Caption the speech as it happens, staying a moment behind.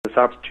this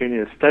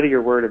opportunity to study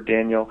your word of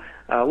Daniel.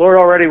 Lord,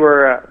 already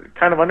we're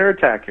kind of under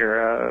attack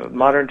here.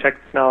 Modern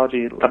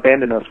technology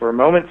abandoned us for a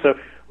moment, so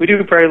we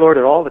do pray, Lord,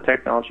 that all the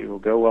technology will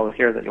go well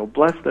here, that you'll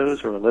bless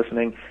those who are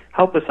listening.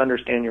 Help us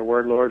understand your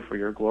word, Lord, for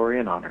your glory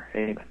and honor.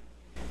 Amen.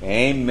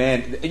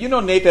 Amen. You know,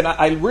 Nathan,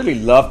 I really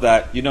love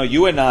that. You know,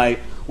 you and I,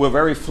 we're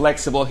very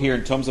flexible here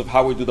in terms of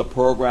how we do the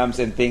programs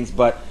and things,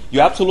 but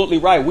you're absolutely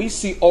right. We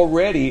see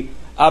already,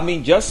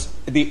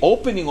 just the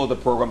opening of the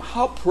program,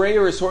 how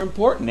prayer is so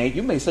important, Nate.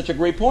 You made such a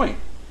great point.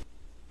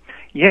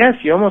 Yes,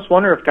 you almost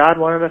wonder if God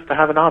wanted us to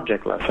have an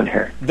object lesson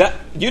here. That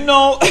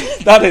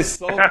that is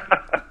so...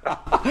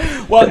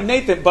 Well,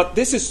 Nathan, but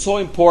this is so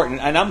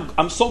important, and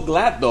I'm so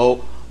glad,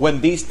 though,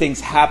 when these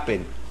things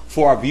happen,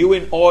 for our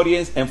viewing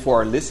audience and for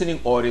our listening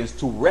audience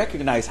to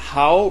recognize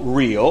how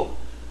real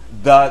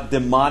the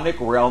demonic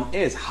realm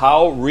is,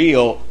 how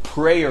real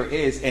prayer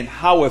is, and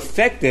how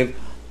effective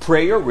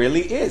prayer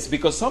really is.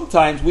 Because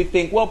sometimes we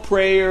think, well,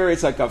 prayer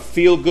is like a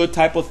feel-good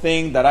type of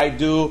thing that I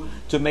do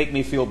to make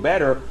me feel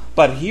better.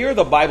 But here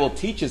the Bible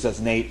teaches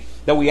us, Nate,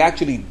 that we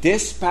actually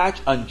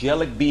dispatch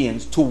angelic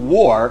beings to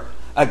war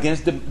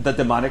against the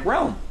demonic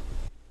realm.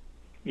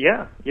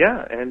 Yeah,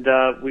 and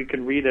we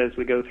can read as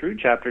we go through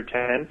chapter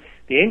 10.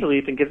 The angel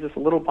even gives us a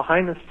little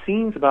behind the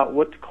scenes about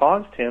what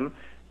caused him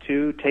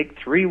to take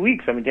 3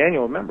 weeks. I mean,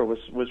 Daniel, remember,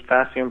 was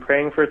fasting and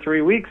praying for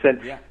 3 weeks.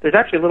 And there's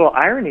actually a little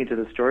irony to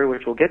the story,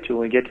 which we'll get to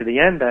when we get to the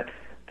end, that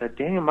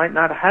Daniel might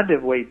not have had to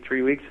wait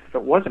 3 weeks if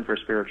it wasn't for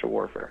spiritual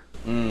warfare.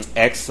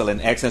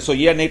 Excellent. So,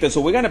 Nathan,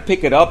 so we're going to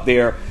pick it up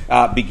there,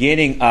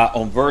 beginning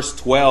on verse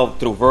 12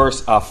 through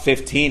verse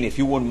 15, if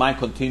you wouldn't mind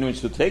continuing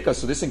to take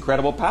us to these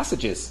incredible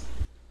passages.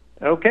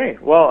 Okay.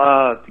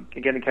 Well,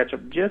 again, to catch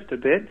up just a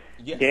bit,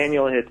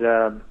 Daniel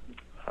had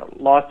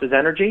lost his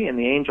energy, and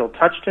the angel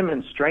touched him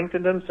and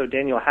strengthened him, so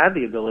Daniel had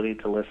the ability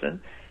to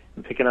listen.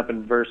 And picking up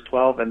in verse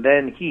 12, and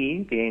then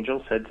he, the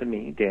angel, said to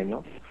me,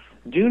 Daniel,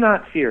 do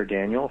not fear,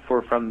 Daniel,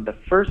 for from the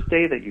first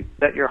day that you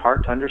set your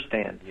heart to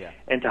understand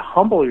and to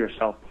humble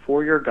yourself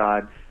before your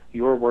God,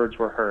 your words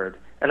were heard.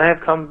 And I have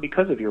come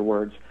because of your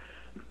words.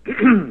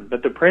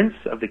 But the prince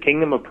of the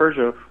kingdom of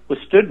Persia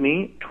withstood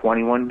me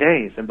 21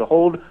 days. And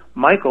behold,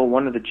 Michael,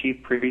 one of the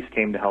chief priests,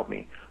 came to help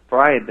me. For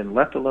I had been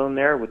left alone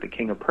there with the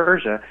king of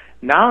Persia.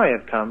 Now I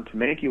have come to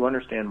make you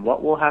understand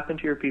what will happen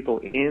to your people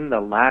in the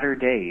latter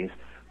days.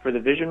 For the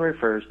vision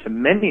refers to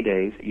many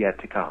days yet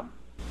to come.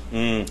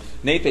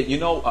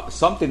 Nathan,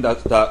 something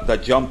that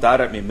jumped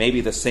out at me,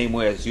 maybe the same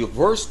way as you.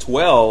 Verse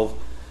 12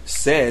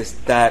 says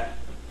that,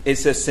 it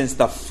says, since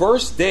the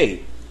first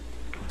day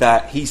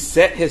that he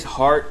set his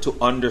heart to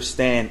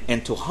understand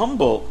and to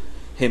humble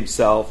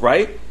himself,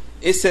 right?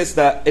 It says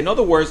that, in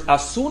other words,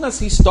 as soon as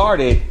he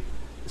started,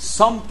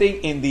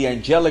 something in the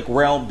angelic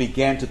realm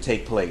began to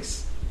take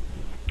place.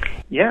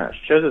 Yeah, it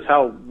shows us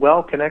how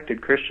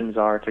well-connected Christians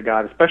are to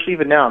God, especially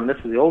even now, and this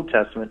is the Old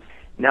Testament.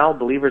 Now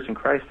believers in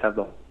Christ have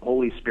the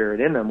Holy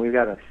Spirit in them. We've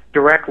got a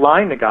direct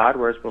line to God,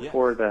 whereas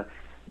before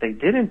they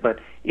didn't. But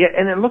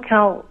and then look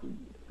how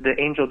the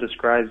angel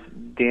describes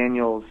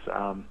Daniel's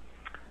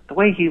the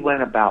way he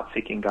went about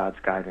seeking God's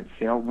guidance.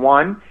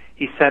 One,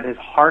 he set his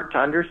heart to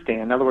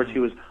understand. In other words, he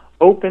was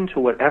open to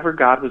whatever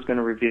God was going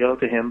to reveal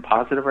to him,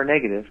 positive or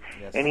negative,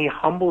 and he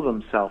humbled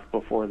himself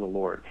before the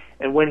Lord.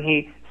 And when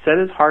he set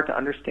his heart to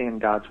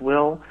understand God's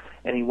will,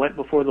 and he went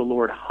before the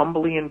Lord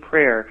humbly in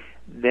prayer,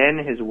 then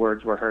his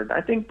words were heard.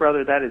 I think,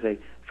 brother, that is a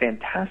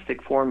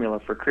fantastic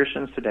formula for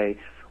Christians today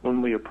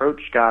when we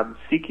approach God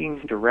seeking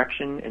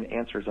direction and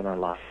answers in our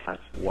lives.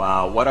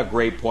 Wow, what a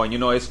great point.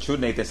 It's true,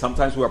 Nathan.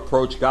 Sometimes we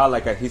approach God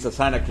like he's a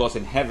Santa Claus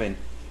in heaven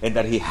and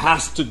that he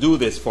has to do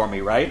this for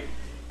me, right?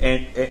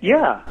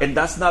 And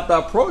that's not the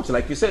approach.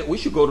 Like you said, we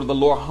should go to the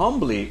Lord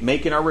humbly,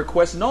 making our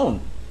requests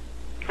known.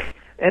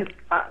 And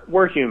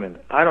we're human.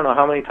 I don't know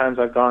how many times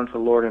I've gone to the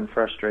Lord in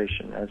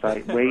frustration as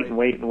I wait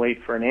and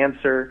wait for an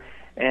answer.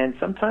 And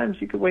sometimes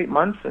you could wait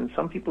months and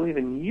some people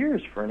even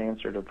years for an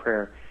answer to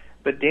prayer.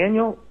 But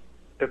Daniel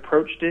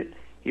approached it.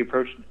 He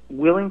approached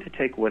willing to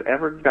take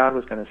whatever God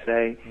was going to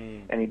say,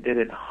 and he did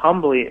it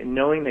humbly,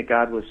 knowing that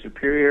God was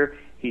superior.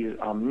 He's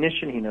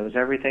omniscient. He knows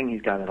everything.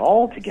 He's got it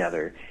all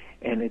together.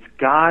 And it's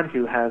God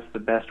who has the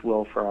best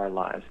will for our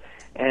lives.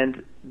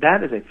 And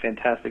that is a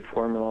fantastic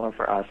formula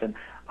for us. And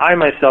I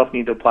myself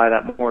need to apply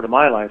that more to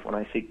my life when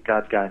I seek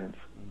God's guidance.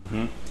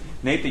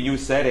 Nathan, you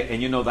said it,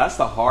 and that's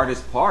the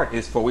hardest part,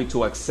 is for we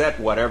to accept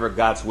whatever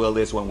God's will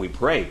is when we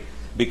pray.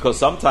 Because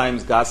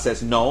sometimes God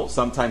says no,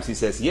 sometimes he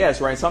says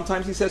yes, right?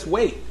 Sometimes he says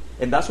wait,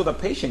 and that's where the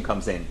patient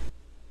comes in.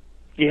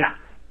 Yeah,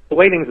 the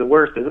waiting's the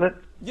worst, isn't it?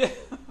 Yeah.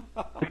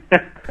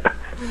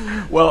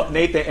 Well,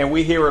 Nathan, and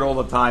we hear it all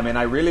the time, and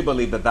I really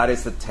believe that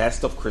is the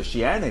test of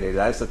Christianity.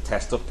 That is the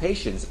test of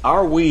patience.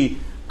 Are we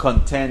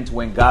content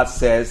when God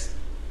says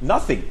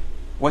nothing?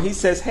 When he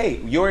says, hey,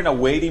 you're in a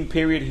waiting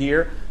period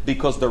here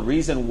because the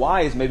reason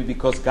why is maybe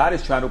because God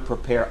is trying to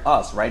prepare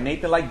us, right?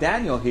 Nathan, like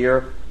Daniel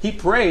here, he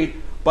prayed,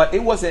 but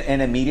it wasn't an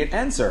immediate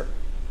answer.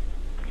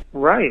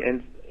 Right,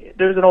 and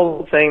there's an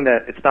old saying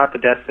that it's not the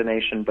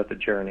destination but the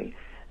journey.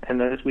 And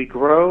as we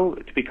grow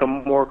to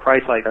become more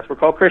Christ-like, that's what we're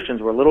called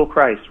Christians. We're little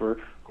Christ. We're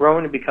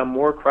growing to become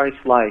more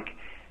Christ-like.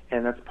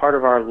 And that's part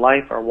of our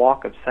life, our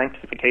walk of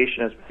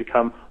sanctification as we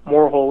become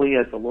more holy,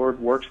 as the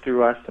Lord works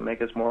through us to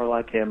make us more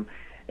like Him,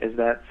 is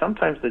that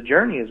sometimes the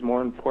journey is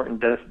more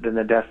important than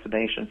the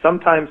destination.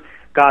 Sometimes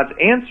God's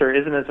answer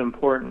isn't as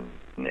important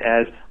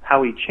as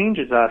how He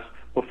changes us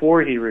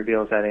before He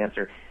reveals that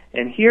answer.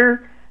 And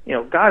here,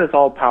 God is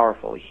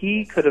all-powerful.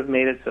 He could have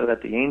made it so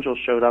that the angel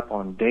showed up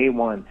on day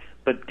one,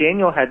 but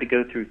Daniel had to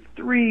go through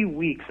 3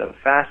 weeks of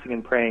fasting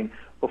and praying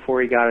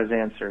before he got his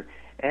answer.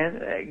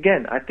 And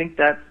again, I think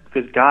that's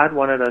because God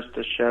wanted us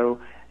to show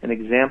an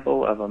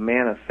example of a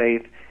man of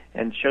faith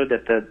and show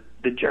that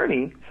the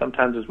journey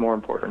sometimes is more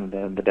important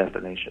than the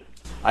destination.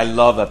 I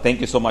love that.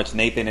 Thank you so much,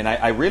 Nathan. And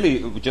I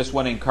really just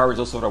want to encourage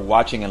those that are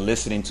watching and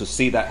listening to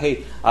see that,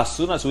 hey, as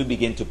soon as we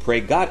begin to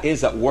pray, God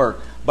is at work.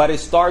 But it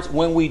starts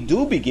when we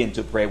do begin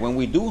to pray, when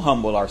we do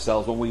humble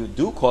ourselves, when we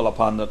do call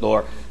upon the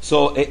Lord.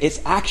 So it's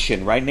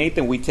action, right,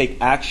 Nathan? We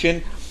take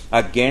action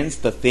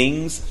against the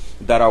things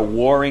that are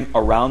warring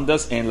around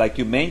us. And like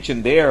you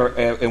mentioned there,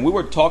 and we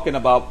were talking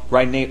about,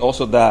 right, Nate,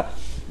 also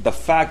the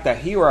fact that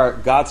here are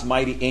God's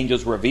mighty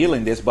angels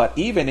revealing this, but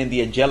even in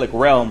the angelic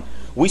realm,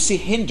 we see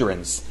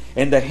hindrance.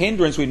 And the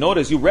hindrance, we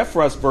notice, you read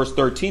for us verse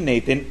 13,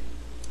 Nathan,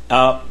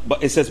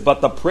 but it says, but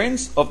the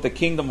prince of the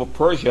kingdom of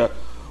Persia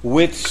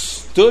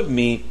withstood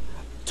me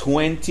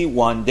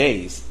 21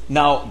 days.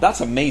 Now,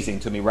 that's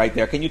amazing to me right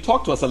there. Can you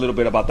talk to us a little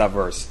bit about that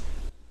verse?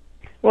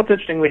 Well, it's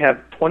interesting. We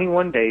have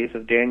 21 days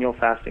of Daniel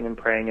fasting and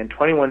praying, and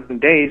 21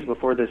 days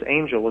before this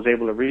angel was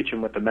able to reach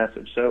him with the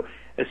message. So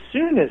as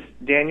soon as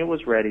Daniel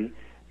was ready,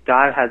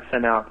 God had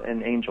sent out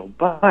an angel.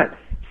 But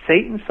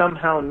Satan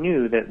somehow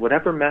knew that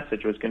whatever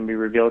message was going to be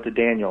revealed to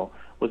Daniel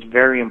was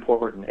very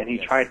important, and he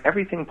tried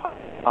everything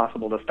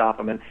possible to stop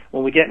him. And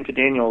when we get into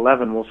Daniel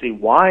 11, we'll see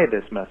why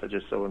this message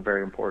is so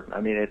very important.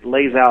 I mean, it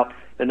lays out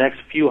the next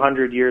few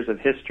hundred years of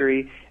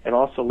history. It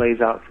also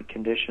lays out the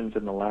conditions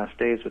in the last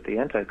days with the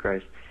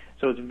Antichrist.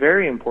 So it's a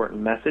very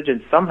important message,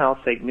 and somehow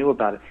Satan knew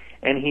about it.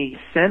 And he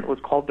sent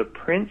what's called the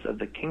prince of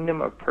the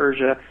kingdom of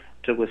Persia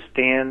to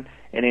withstand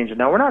an angel.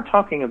 Now, we're not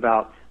talking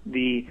about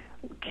the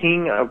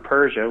king of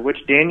Persia,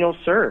 which Daniel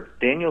served.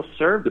 Daniel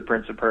served the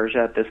prince of Persia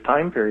at this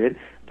time period.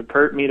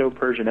 The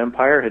Medo-Persian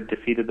Empire had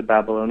defeated the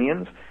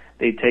Babylonians.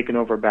 They'd taken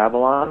over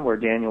Babylon, where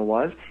Daniel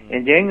was.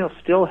 And Daniel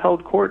still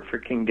held court for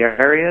King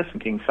Darius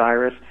and King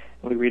Cyrus.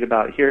 And we read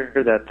about here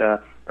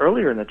that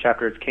earlier in the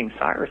chapter, it's King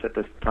Cyrus at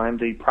this time,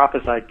 the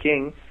prophesied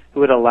king, who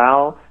would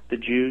allow the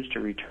Jews to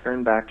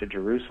return back to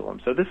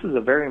Jerusalem. So this is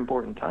a very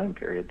important time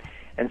period.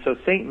 And so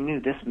Satan knew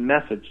this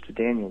message to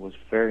Daniel was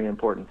very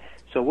important.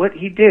 So what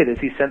he did is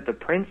he sent the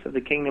prince of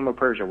the kingdom of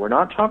Persia. We're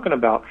not talking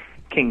about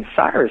King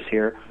Cyrus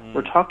here.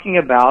 We're talking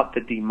about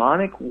the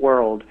demonic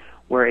world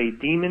where a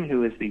demon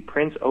who is the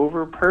prince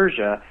over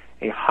Persia,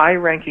 a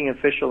high-ranking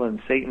official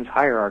in Satan's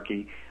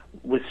hierarchy,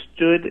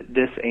 withstood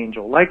this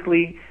angel,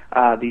 likely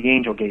the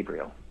angel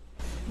Gabriel.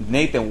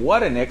 Nathan,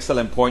 what an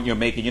excellent point you're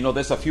making. You know,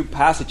 there's a few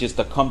passages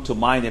that come to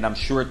mind, and I'm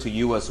sure to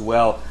you as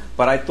well.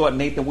 But I thought,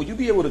 Nathan, would you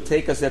be able to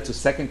take us there to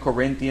 2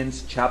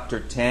 Corinthians chapter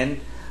 10,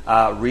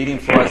 reading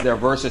for us there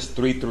verses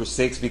 3 through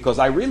 6? Because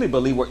I really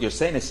believe what you're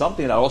saying is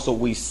something that also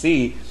we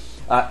see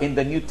in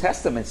the New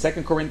Testament,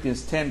 2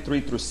 Corinthians 10,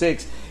 3 through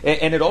 6.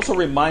 And it also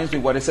reminds me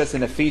what it says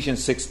in Ephesians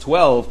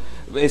 6:12.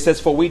 It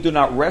says, for we do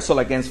not wrestle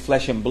against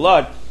flesh and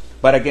blood,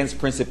 but against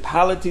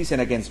principalities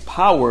and against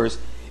powers,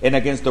 and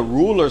against the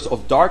rulers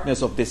of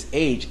darkness of this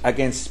age,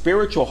 against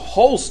spiritual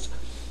hosts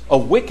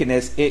of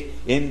wickedness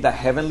in the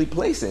heavenly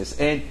places.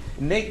 And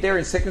Nate, there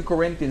in 2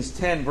 Corinthians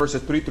 10,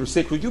 verses 3 through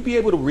 6, would you be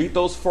able to read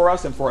those for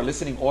us and for our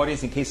listening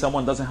audience in case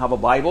someone doesn't have a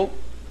Bible?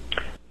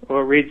 Well,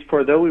 it reads,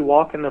 for though we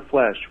walk in the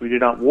flesh, we do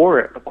not war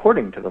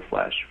according to the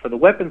flesh. For the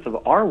weapons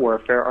of our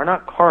warfare are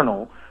not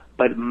carnal,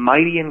 but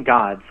mighty in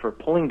God, for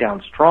pulling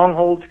down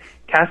strongholds,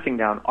 casting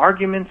down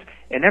arguments,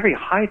 and every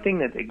high thing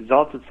that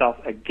exalts itself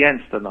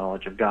against the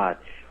knowledge of God,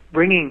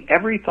 bringing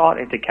every thought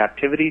into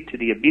captivity to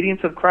the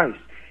obedience of Christ,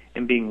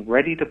 and being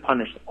ready to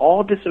punish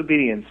all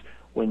disobedience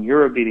when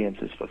your obedience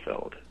is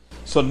fulfilled.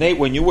 So, Nate,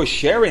 when you were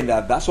sharing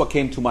that, that's what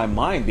came to my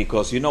mind,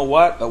 because you know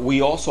what? We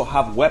also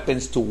have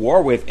weapons to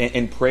war with,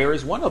 and prayer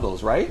is one of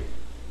those, right?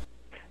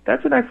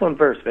 That's an excellent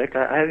verse, Vic.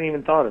 I hadn't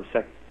even thought of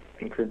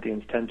 2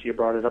 Corinthians 10 till you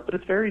brought it up, but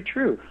it's very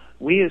true.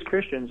 We as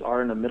Christians are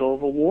in the middle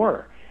of a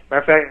war. Matter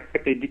of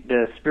fact,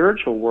 the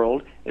spiritual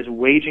world is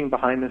waging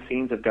behind the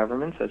scenes of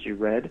governments, as you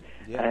read,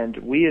 and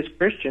we as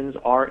Christians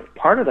are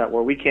part of that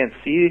war. We can't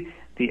see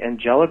the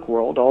angelic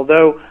world,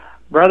 although,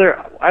 brother,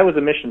 I was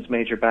a missions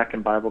major back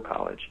in Bible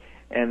college,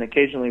 and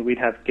occasionally we'd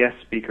have guest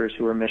speakers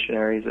who were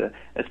missionaries,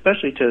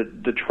 especially to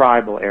the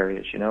tribal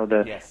areas, you know,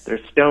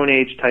 there's Stone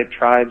Age type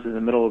tribes in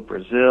the middle of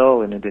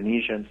Brazil and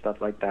Indonesia and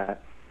stuff like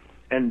that.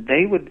 And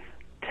they would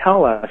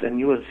tell us, and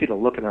you would see the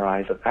look in their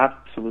eyes of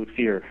absolute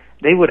fear,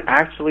 they would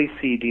actually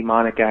see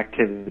demonic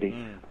activity.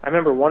 I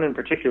remember one in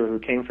particular who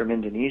came from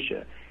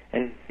Indonesia,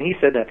 and he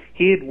said that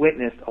he had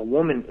witnessed a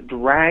woman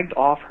dragged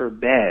off her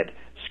bed,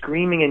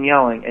 screaming and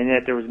yelling, and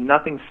yet there was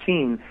nothing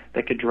seen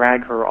that could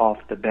drag her off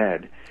the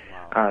bed.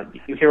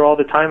 You hear all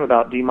the time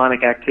about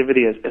demonic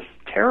activity as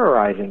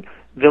terrorizing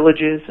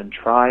villages and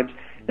tribes.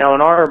 Now,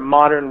 in our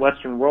modern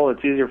Western world,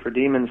 it's easier for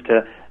demons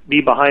to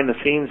be behind the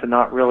scenes and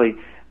not really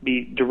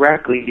be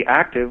directly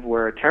active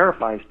where it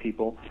terrifies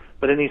people.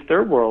 But in these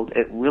third world,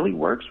 it really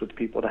works with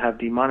people to have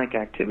demonic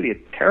activity.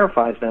 It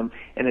terrifies them,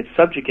 and it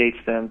subjugates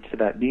them to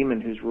that demon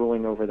who's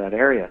ruling over that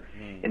area.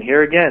 And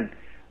here again,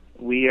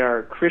 we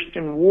are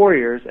Christian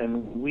warriors,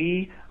 and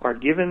we are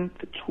given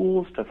the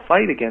tools to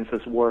fight against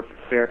this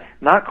warfare,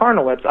 not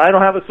carnal weapons. I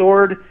don't have a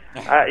sword,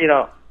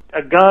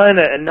 a gun,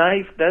 a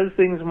knife. Those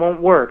things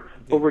won't work.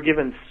 But we're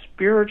given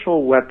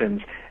spiritual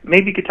weapons.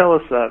 Maybe you could tell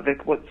us,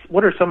 Vic,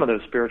 what are some of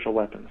those spiritual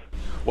weapons?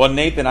 Well,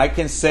 Nathan, I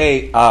can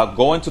say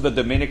going to the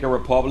Dominican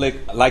Republic,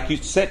 like you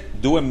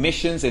said, doing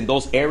missions in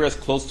those areas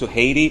close to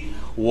Haiti,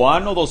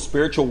 one of those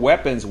spiritual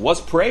weapons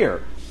was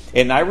prayer.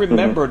 And I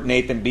remember,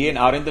 Nathan, being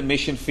out in the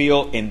mission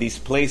field in these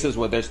places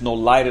where there's no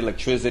light,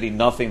 electricity,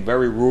 nothing,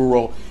 very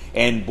rural.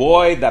 And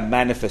boy, the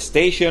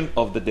manifestation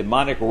of the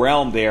demonic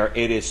realm there,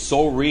 it is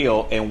so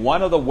real. And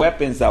one of the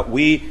weapons that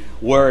we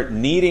were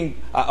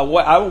needing, I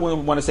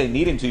wouldn't want to say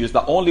needing to use,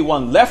 the only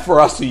one left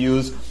for us to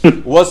use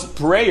was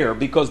prayer,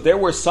 because there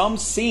were some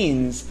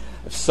scenes,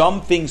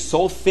 something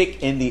so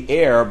thick in the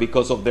air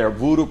because of their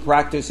voodoo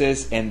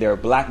practices and their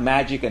black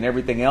magic and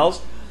everything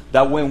else,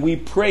 that when we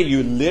pray,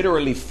 you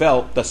literally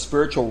felt the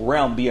spiritual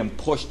realm being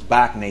pushed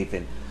back,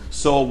 Nathan.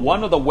 So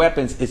one of the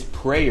weapons is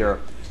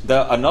prayer.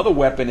 Another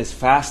weapon is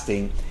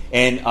fasting.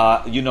 And,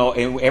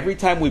 and every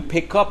time we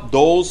pick up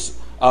those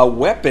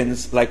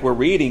weapons, like we're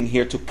reading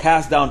here, to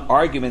cast down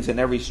arguments in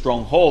every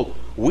stronghold,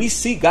 we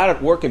see God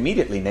at work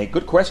immediately, Nate.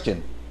 Good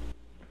question.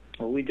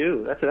 Well, we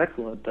do. That's an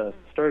excellent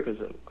story, because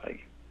I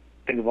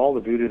think of all the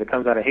voodoo that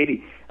comes out of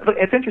Haiti. Look,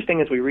 it's interesting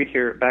as we read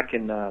here back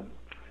in,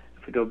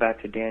 if we go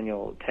back to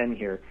Daniel 10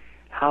 here,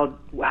 how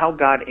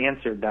God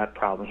answered that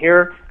problem.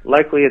 Here,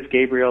 likely it's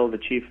Gabriel, the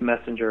chief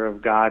messenger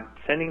of God,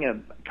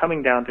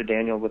 coming down to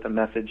Daniel with a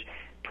message.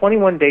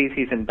 21 days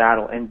he's in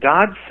battle, and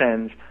God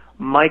sends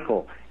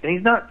Michael. And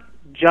he's not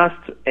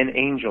just an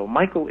angel.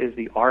 Michael is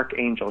the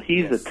archangel.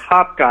 He's the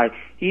top guy.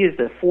 He is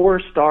the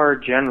 4-star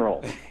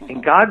general.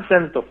 And God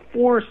sends the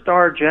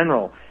 4-star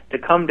general to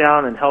come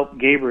down and help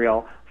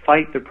Gabriel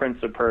fight the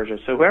Prince of Persia.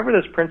 So whoever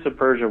this Prince of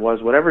Persia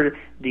was, whatever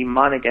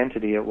demonic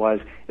entity it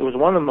was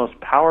one of the most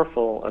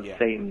powerful of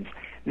Satan's.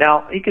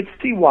 Now, you could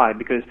see why,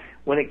 because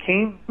when it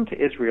came to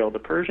Israel, the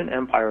Persian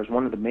Empire was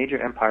one of the major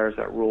empires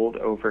that ruled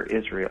over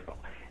Israel.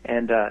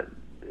 And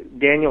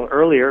Daniel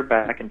earlier,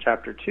 back in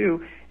chapter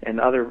 2 and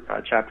other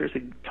chapters,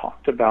 he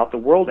talked about the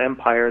world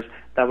empires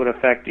that would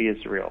affect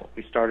Israel.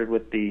 We started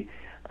with the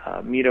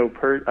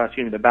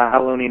the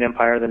Babylonian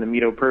Empire, then the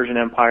Medo-Persian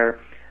Empire,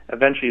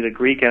 eventually the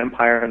Greek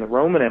Empire and the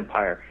Roman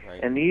Empire.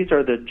 Right. And these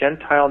are the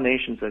Gentile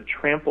nations that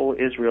trample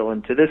Israel,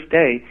 and to this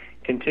day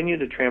continue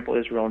to trample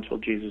Israel until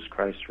Jesus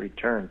Christ's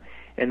return.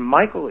 And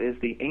Michael is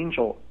the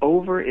angel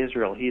over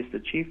Israel. He is the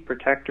chief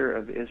protector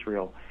of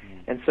Israel.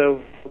 And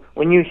so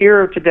when you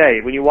hear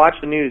today, when you watch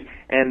the news,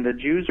 and the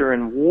Jews are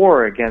in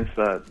war against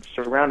the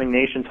surrounding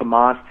nations,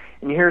 Hamas,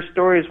 and you hear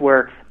stories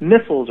where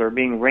missiles are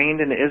being rained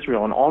into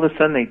Israel, and all of a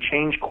sudden they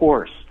change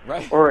course.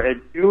 Right. Or a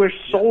Jewish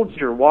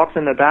soldier walks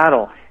into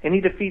battle, and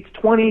he defeats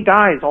 20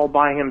 guys all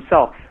by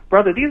himself.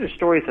 Brother, these are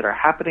stories that are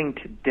happening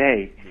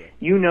today.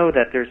 You know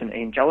that there's an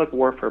angelic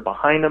warfare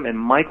behind them, and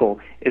Michael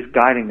is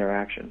guiding their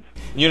actions.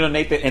 You know,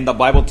 Nathan, and the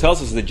Bible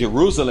tells us that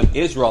Jerusalem,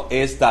 Israel,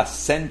 is the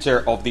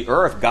center of the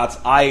earth. God's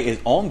eye is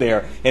on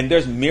there, and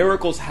there's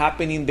miracles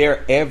happening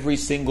there every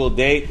single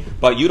day,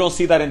 but you don't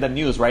see that in the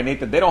news, right,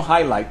 Nathan? They don't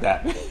highlight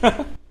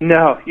that.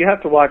 No, you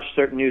have to watch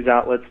certain news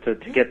outlets to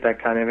get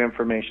that kind of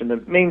information. The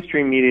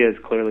mainstream media is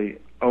clearly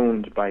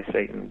owned by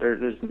Satan.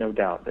 There's no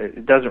doubt.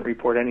 It doesn't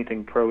report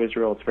anything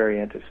pro-Israel. It's very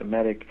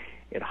anti-Semitic.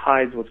 It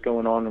hides what's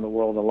going on in the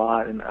world a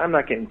lot. And I'm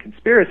not getting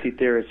conspiracy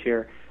theorists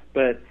here,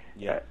 but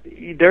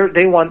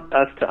they want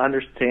us to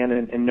understand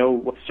and know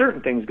what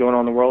certain things going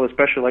on in the world,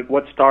 especially like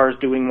what star is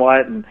doing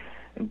what and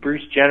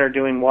Bruce Jenner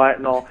doing what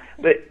and all,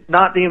 but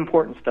not the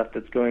important stuff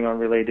that's going on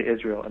related to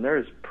Israel. And there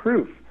is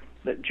proof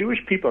that Jewish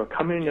people are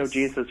coming to know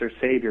Jesus as their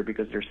Savior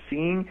because they're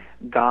seeing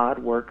God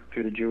work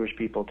through the Jewish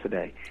people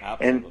today.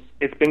 Absolutely. And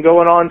it's been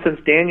going on since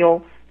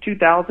Daniel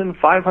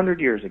 2,500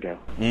 years ago.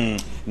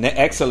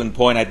 Excellent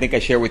point. I think I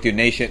share with you,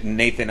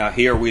 Nathan,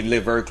 here we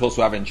live very close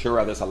to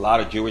Aventura. There's a lot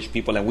of Jewish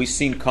people, and we've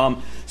seen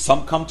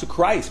some come to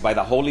Christ by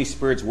the Holy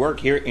Spirit's work.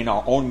 Here in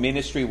our own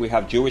ministry, we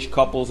have Jewish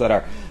couples that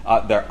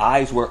are their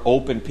eyes were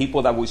open,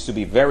 people that used to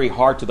be very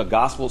hard to the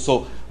gospel.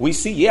 So we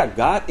see,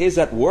 God is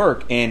at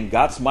work, and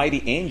God's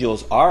mighty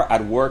angels are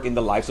at work in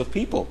the lives of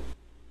people.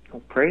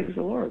 Well, praise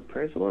the Lord,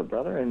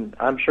 brother. And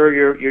I'm sure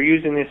you're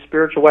using these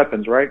spiritual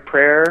weapons, right?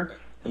 Prayer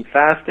and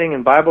fasting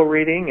and Bible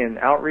reading and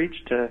outreach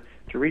to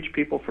reach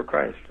people for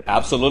Christ.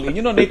 Absolutely.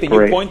 You know, Nathan,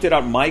 you pointed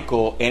out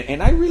Michael,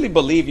 and I really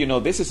believe,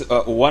 this is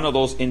one of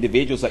those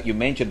individuals that you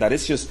mentioned that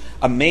is just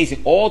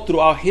amazing. All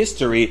throughout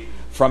history,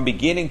 from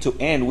beginning to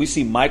end, we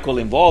see Michael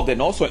involved.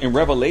 And also in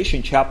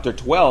Revelation chapter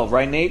 12,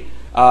 right, Nate?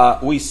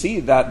 We see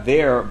that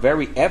they're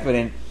very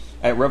evident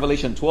at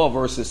Revelation 12,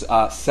 verses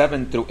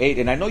 7 through 8.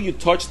 And I know you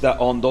touched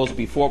on those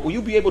before. Will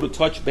you be able to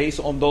touch base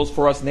on those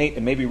for us, Nate,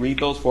 and maybe read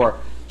those for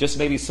just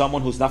maybe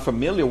someone who's not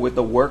familiar with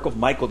the work of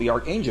Michael the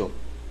Archangel?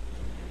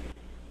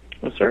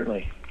 Well,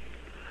 certainly.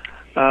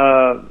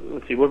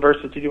 Let's see, what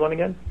verses did you want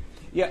again?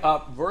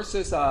 Yeah,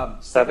 verses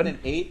 7 and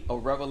 8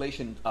 of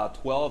Revelation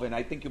 12. And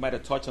I think you might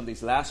have touched on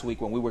these last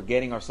week when we were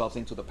getting ourselves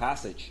into the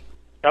passage.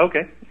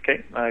 Okay,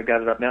 I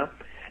got it up now.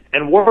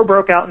 And war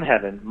broke out in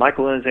heaven.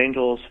 Michael and his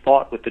angels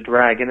fought with the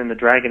dragon, and the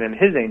dragon and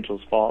his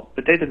angels fought,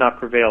 but they did not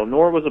prevail,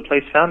 nor was a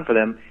place found for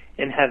them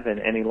in heaven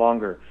any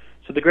longer.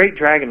 So the great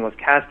dragon was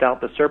cast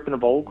out, the serpent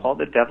of old, called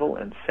the devil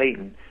and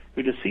Satan,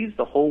 who deceives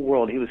the whole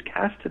world. He was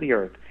cast to the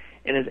earth,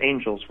 and his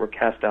angels were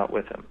cast out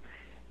with him.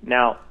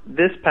 Now,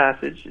 this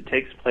passage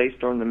takes place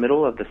during the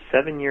middle of the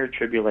 7-year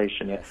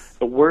tribulation, yes,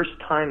 the worst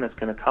time that's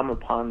going to come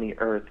upon the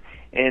earth.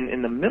 And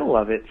in the middle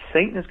of it,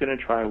 Satan is going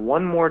to try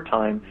one more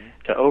time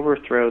to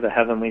overthrow the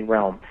heavenly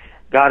realm.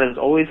 God has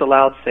always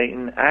allowed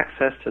Satan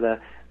access to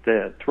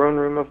the throne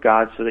room of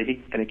God so that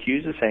he can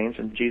accuse the saints,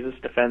 and Jesus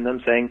defend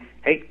them, saying,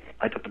 hey,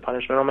 I took the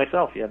punishment on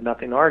myself. You have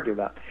nothing to argue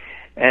about.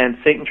 And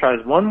Satan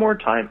tries one more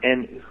time,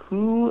 and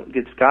who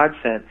gets God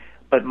sent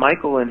but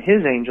Michael and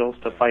his angels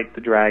to fight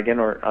the dragon,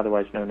 or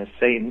otherwise known as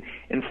Satan,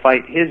 and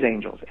fight his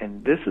angels.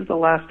 And this is the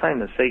last time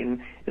that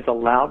Satan is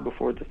allowed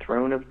before the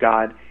throne of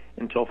God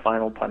until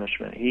final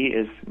punishment. He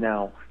is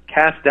now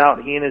cast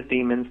out, he and his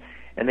demons,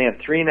 and they have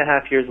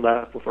 3.5 years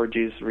left before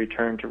Jesus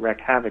returned to wreak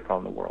havoc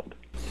on the world.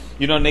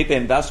 You know,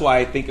 Nathan, that's why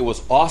I think it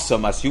was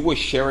awesome. As you were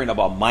sharing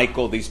about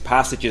Michael, these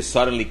passages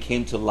suddenly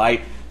came to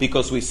light,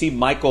 because we see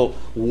Michael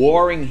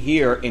warring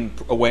here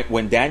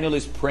when Daniel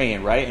is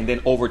praying, right? And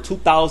then over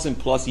 2,000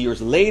 plus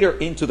years later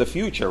into the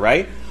future,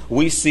 right?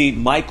 We see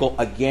Michael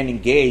again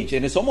engaged.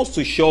 And it's almost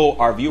to show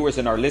our viewers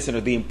and our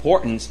listeners the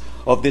importance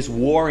of this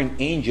warring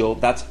angel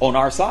that's on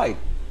our side.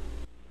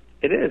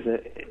 It is.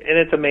 And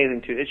it's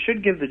amazing, too. It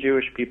should give the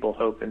Jewish people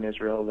hope in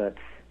Israel that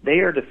they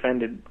are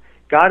defended.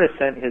 God has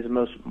sent his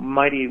most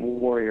mighty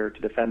warrior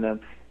to defend them.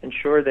 And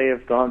sure, they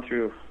have gone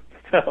through...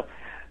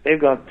 They've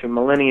gone through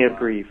millennia of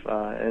grief,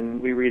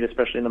 and we read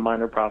especially in the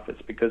minor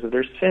prophets because of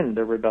their sin,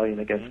 their rebellion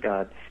against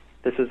God.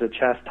 This is a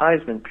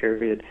chastisement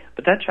period,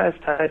 but that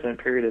chastisement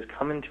period is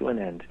coming to an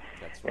end.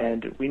 Right.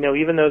 And we know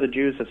even though the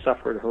Jews have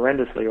suffered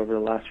horrendously over the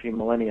last few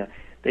millennia,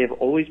 they have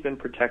always been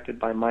protected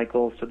by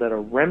Michael so that a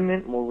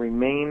remnant will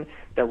remain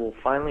that will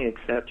finally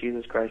accept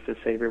Jesus Christ as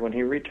Savior when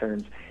he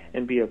returns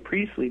and be a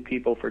priestly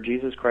people for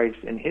Jesus Christ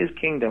in his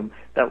kingdom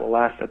that will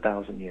last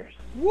 1,000 years.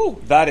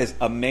 Woo, that is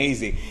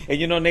amazing. And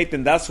you know,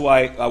 Nathan, that's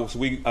why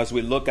as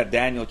we look at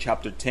Daniel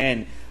chapter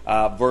 10,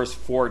 verse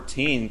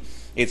 14,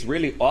 it's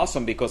really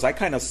awesome because I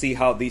kind of see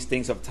how these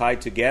things have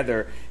tied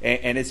together.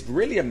 And it's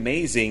really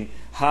amazing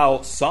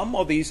how some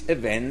of these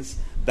events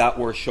that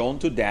were shown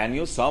to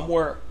Daniel, some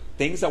were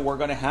things that were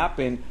going to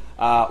happen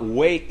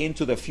way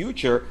into the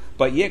future,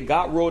 but yet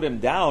God wrote them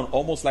down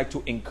almost like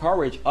to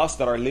encourage us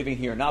that are living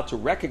here now to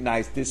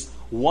recognize this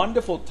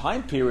wonderful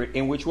time period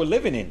in which we're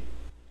living in.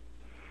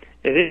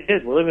 It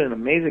is. We're living in an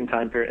amazing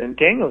time period. And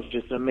Daniel's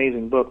just an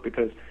amazing book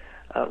because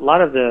a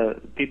lot of the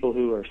people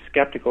who are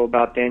skeptical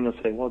about Daniel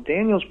say, well,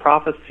 Daniel's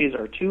prophecies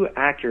are too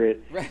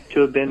accurate to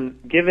have been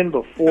given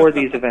before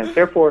these events.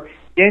 Therefore,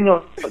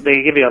 Daniel,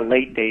 they give you a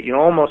late date,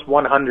 almost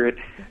 100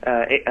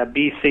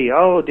 BC.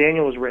 Oh,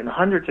 Daniel was written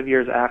hundreds of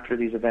years after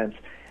these events.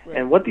 Right.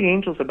 And what the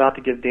angel's about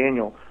to give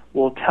Daniel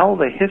will tell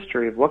the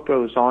history of what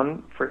goes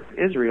on for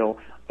Israel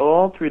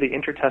all through the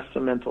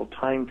intertestamental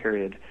time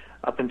period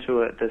up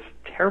into this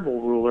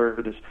terrible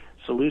ruler, this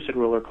Seleucid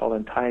ruler called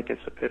Antiochus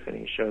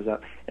Epiphanes shows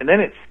up. And then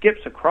it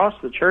skips across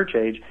the church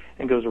age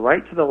and goes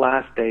right to the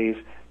last days,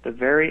 the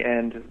very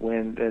end,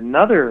 when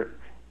another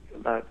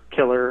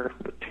killer,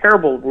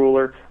 terrible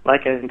ruler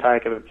like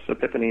Antiochus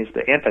Epiphanes,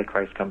 the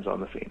Antichrist, comes on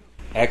the scene.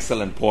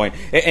 Excellent point.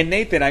 And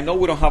Nathan, I know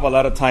we don't have a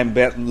lot of time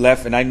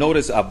left, and I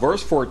notice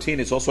verse 14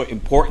 is also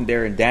important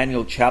there in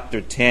Daniel chapter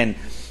 10.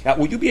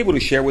 Would you be able to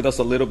share with us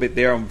a little bit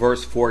there on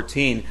verse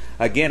 14,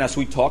 again, as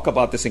we talk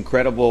about this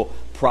incredible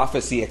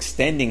prophecy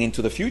extending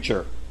into the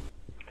future?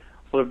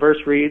 Well, the verse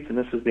reads, and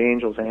this is the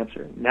angel's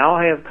answer, "Now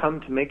I have come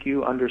to make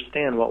you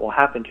understand what will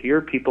happen to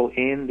your people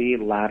in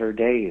the latter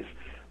days.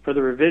 For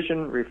the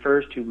revision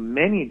refers to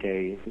many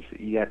days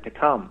yet to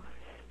come."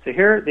 So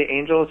here the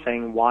angel is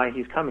saying why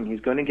he's coming.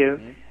 He's going to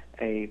give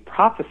a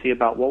prophecy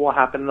about what will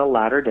happen in the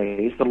latter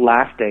days, the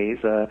last days,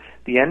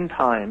 the end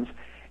times.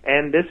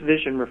 And this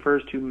vision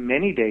refers to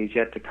many days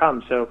yet to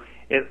come. So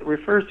it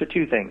refers to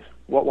two things.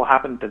 What will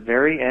happen at the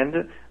very end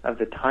of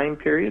the time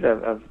period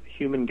of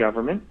human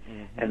government,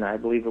 and I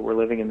believe that we're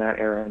living in that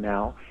era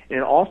now. And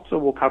it also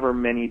will cover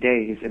many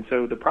days. And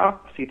so the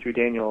prophecy through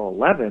Daniel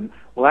 11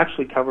 will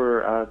actually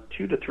cover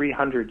 200 to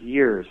 300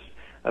 years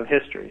of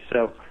history.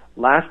 So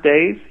last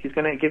days, he's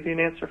going to give you an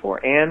answer for,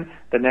 and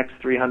the next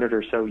 300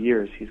 or so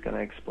years, he's going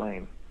to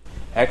explain.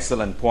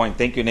 Excellent point.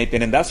 Thank you,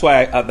 Nathan. And that's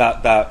why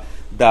the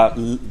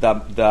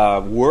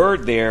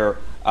word there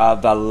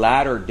the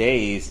latter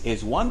days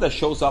is one that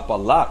shows up a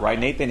lot, right,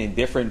 Nathan, in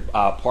different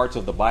parts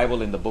of the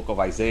Bible, in the book of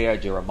Isaiah,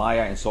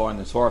 Jeremiah, and so on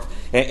and so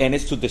forth. And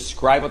it's to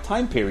describe a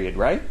time period,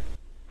 right?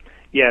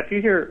 Yeah, if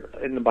you hear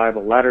in the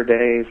Bible latter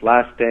days,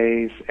 last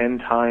days,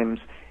 end times,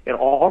 it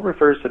all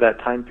refers to that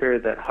time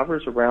period that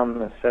hovers around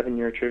the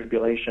 7-year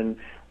tribulation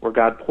where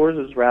God pours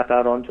his wrath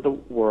out onto the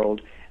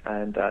world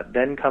and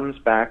then comes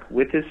back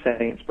with his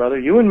saints, brother,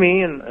 you and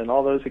me, and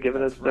all those who give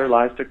us their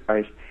lives to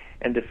Christ,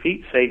 and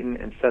defeats Satan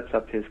and sets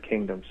up his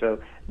kingdom. So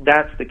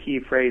that's the key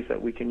phrase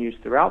that we can use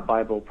throughout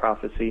Bible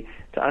prophecy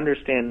to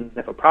understand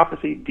if a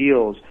prophecy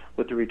deals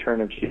with the return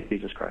of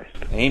Jesus Christ.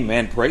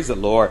 Amen. Praise the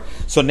Lord.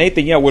 So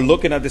Nathan, we're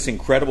looking at this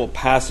incredible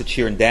passage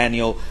here in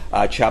Daniel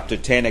chapter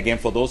 10. Again,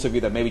 for those of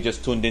you that maybe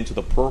just tuned into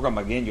the program,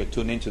 again, you're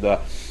tuned into the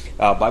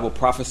Bible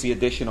Prophecy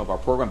edition of our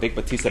program, Vic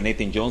Batista,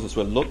 Nathan Jones, as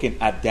we're looking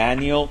at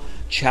Daniel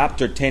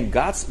chapter 10,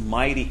 God's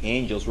mighty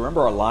angels.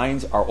 Remember, our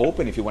lines are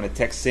open if you want to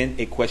text in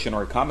a question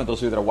or a comment. Those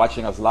of you that are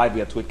watching us live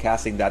via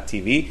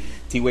twitcasting.tv,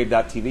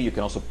 twave.tv, you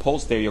can also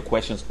post there your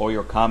questions or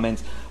your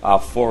comments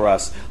for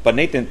us. But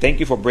Nathan,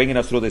 thank you for bringing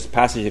us through this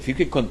passage. If you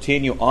could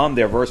continue on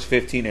there, verse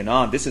 15 and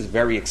on, this is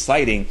very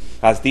exciting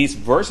as these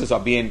verses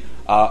are being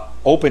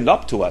opened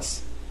up to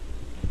us.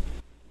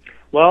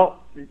 Well,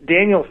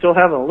 Daniel's still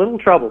having a little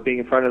trouble being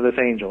in front of this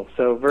angel.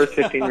 So verse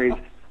 15 reads,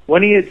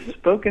 "When he had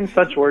spoken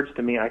such words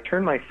to me, I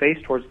turned my face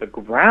towards the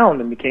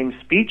ground and became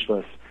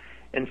speechless.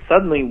 And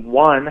suddenly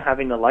one,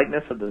 having the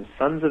likeness of the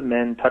sons of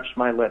men, touched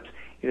my lips."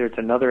 Either it's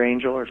another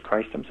angel or it's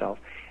Christ himself.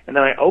 "And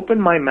then I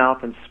opened my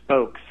mouth and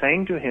spoke,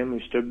 saying to him who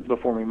stood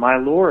before me, 'My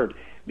Lord,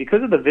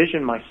 because of the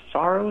vision my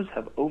sorrows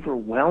have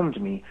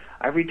overwhelmed me.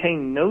 I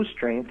retain no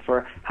strength,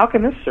 for how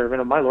can this servant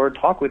of my Lord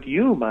talk with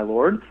you, my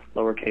Lord,'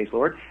 lowercase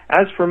Lord,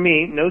 'as for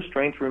me, no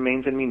strength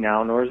remains in me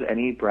now, nor is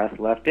any breath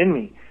left in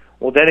me.'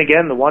 Well, then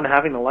again, the one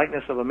having the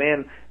likeness of a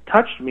man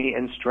touched me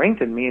and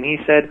strengthened me, and he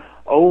said,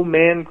 'O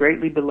man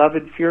greatly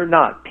beloved, fear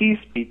not. Peace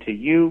be to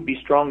you. Be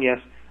strong, yes,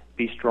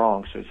 be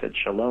strong.'" So he said,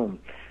 "Shalom."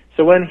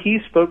 "So when he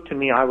spoke to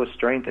me, I was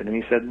strengthened. And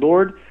he said,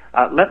 'Lord,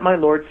 let my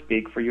Lord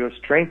speak, for you have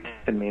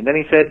strengthened me.' And then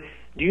he said,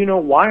 'Do you know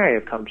why I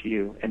have come to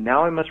you? And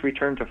now I must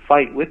return to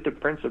fight with the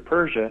prince of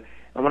Persia.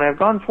 And when I have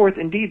gone forth,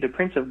 indeed, the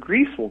prince of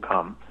Greece will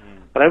come.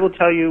 But I will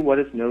tell you what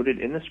is noted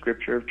in the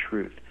scripture of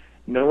truth.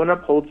 No one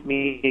upholds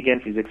me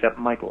against these except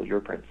Michael, your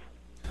prince.'"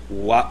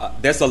 Wow,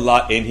 there's a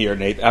lot in here,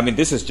 Nate. I mean,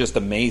 this is just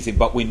amazing.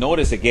 But we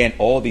notice, again,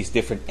 all these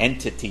different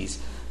entities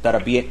that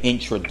are being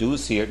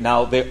introduced here.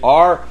 Now, there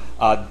are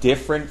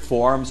different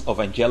forms of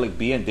angelic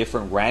being,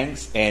 different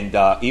ranks, and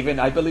even,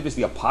 I believe it's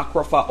the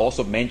Apocrypha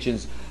also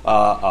mentions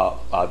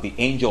the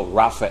angel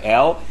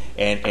Raphael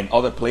and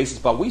other places.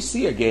 But we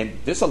see, again,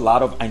 there's a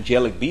lot of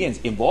angelic beings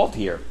involved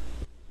here.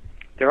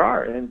 There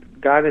are, and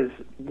God is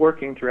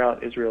working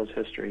throughout Israel's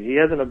history. He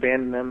hasn't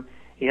abandoned them.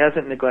 He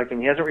hasn't neglected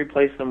them. He hasn't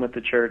replaced them with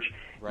the church.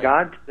 Right.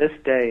 God, to this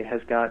day,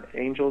 has got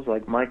angels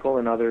like Michael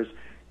and others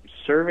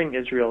serving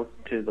Israel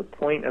to the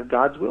point of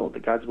God's will,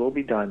 that God's will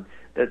be done,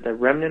 that the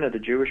remnant of the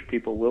Jewish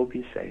people will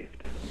be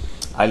saved.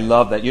 I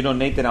love that. You know,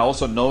 Nathan, I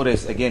also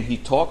noticed, again, he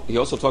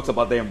also talks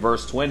about there in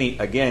verse 20,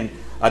 again,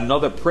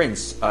 another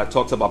prince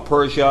talks about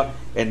Persia,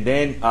 and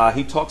then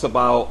he talks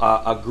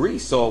about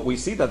Greece. So we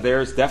see that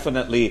there's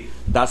definitely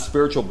that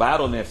spiritual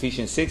battle in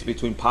Ephesians 6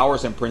 between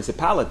powers and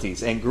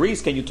principalities. And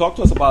Greece, can you talk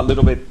to us about a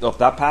little bit of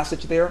that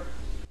passage there?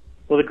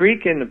 Well, the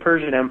Greek and the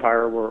Persian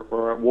Empire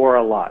were at war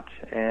a lot,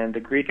 and the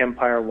Greek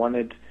Empire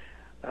wanted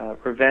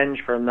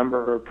revenge for a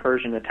number of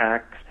Persian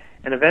attacks,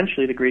 and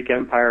eventually the Greek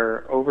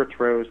Empire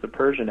overthrows the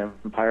Persian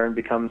Empire and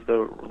becomes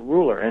the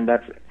ruler, and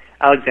that's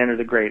Alexander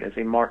the Great as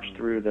he marched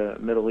through the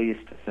Middle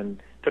East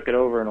and took it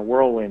over in a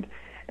whirlwind.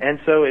 And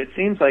so it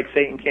seems like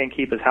Satan can't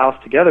keep his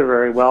house together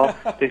very well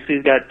because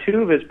he's got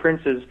two of his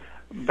princes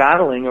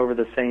battling over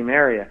the same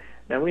area.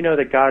 Now, we know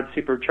that God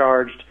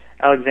supercharged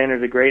Alexander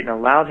the Great and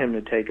allowed him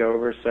to take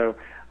over, so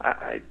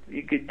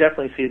you could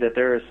definitely see that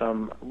there is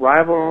some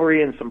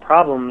rivalry and some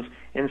problems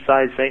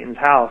inside Satan's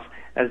house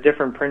as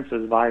different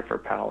princes vie for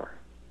power.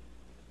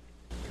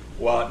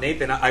 Well,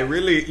 Nathan, I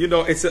really,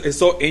 it's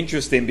so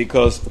interesting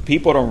because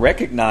people don't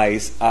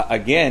recognize,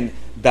 again,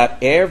 that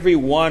every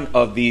one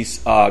of these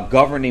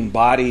governing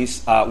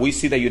bodies, we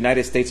see the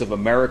United States of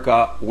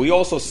America, we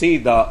also see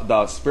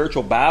the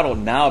spiritual battle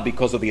now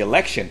because of the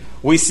election.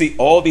 We see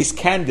all these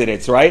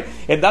candidates, right?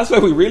 And that's why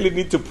we really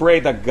need to pray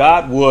that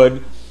God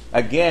would,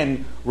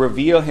 again,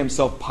 reveal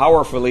himself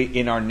powerfully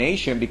in our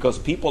nation, because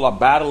people are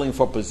battling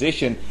for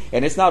position,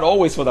 and it's not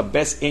always for the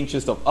best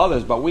interest of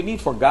others, but we need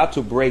for God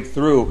to break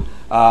through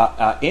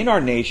in our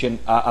nation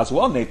as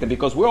well, Nathan,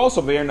 because we're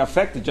also very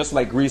affected, just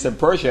like Greece and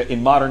Persia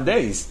in modern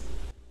days.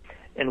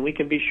 And we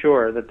can be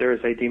sure that there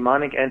is a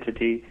demonic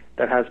entity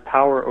that has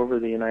power over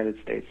the United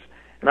States.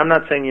 And I'm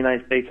not saying the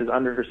United States is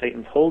under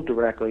Satan's hold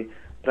directly,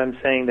 but I'm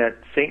saying that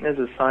Satan has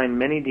assigned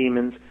many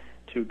demons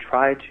to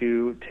try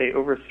to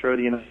overthrow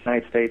the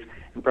United States.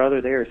 And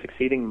brother, they are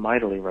succeeding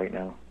mightily right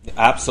now.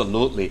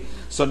 Absolutely.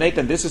 So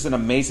Nathan, this is an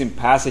amazing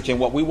passage, and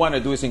what we want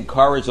to do is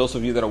encourage those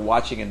of you that are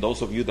watching and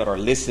those of you that are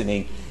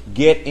listening,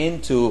 get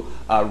into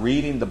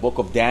reading the book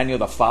of Daniel,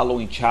 the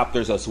following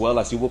chapters, as well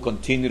as you will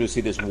continue to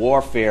see this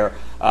warfare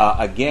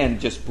again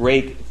just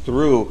break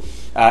through,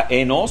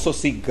 and also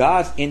see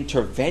God's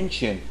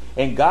intervention.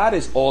 And God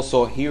is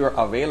also here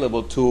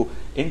available to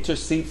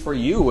intercede for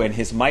you and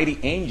his mighty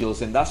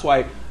angels. And that's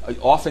why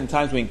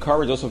oftentimes we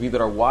encourage those of you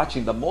that are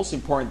watching, the most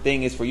important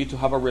thing is for you to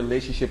have a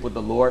relationship with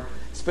the Lord,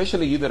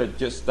 especially you that are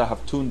just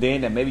have tuned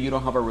in and maybe you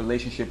don't have a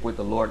relationship with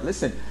the Lord.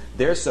 Listen,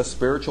 there's a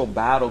spiritual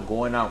battle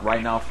going on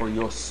right now for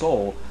your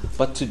soul.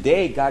 But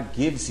today God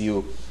gives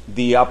you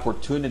the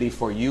opportunity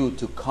for you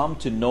to come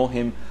to know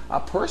him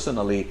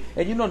personally.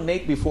 And you know,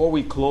 Nate, before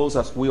we close,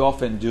 as we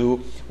often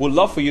do, we'd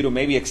love for you to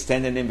maybe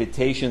extend an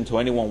invitation to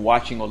anyone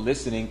watching or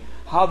listening,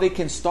 how they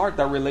can start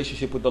that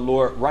relationship with the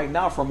Lord right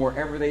now from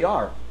wherever they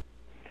are.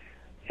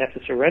 You have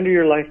to surrender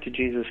your life to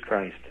Jesus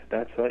Christ.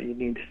 That's what you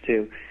need to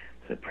do.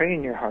 So pray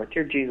in your heart,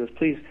 dear Jesus,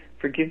 please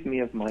forgive me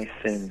of my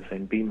sins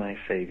and be my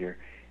Savior.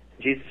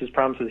 Jesus'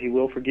 promises he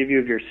will forgive you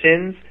of your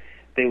sins.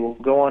 They will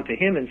go on to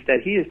him.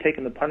 Instead, he has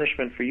taken the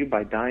punishment for you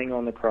by dying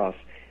on the cross.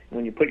 And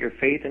when you put your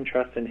faith and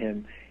trust in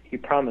him, he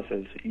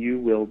promises you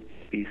will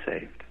be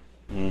saved.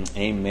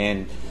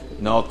 Amen.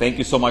 No, thank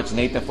you so much,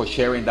 Nathan, for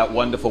sharing that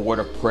wonderful word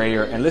of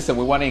prayer. And listen,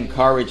 we want to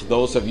encourage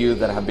those of you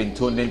that have been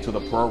tuned into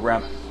the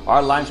program.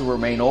 Our lines will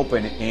remain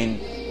open in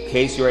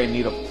case you're in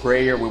need of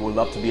prayer. We would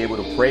love to be able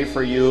to pray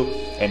for you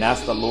and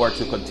ask the Lord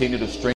to continue to strengthen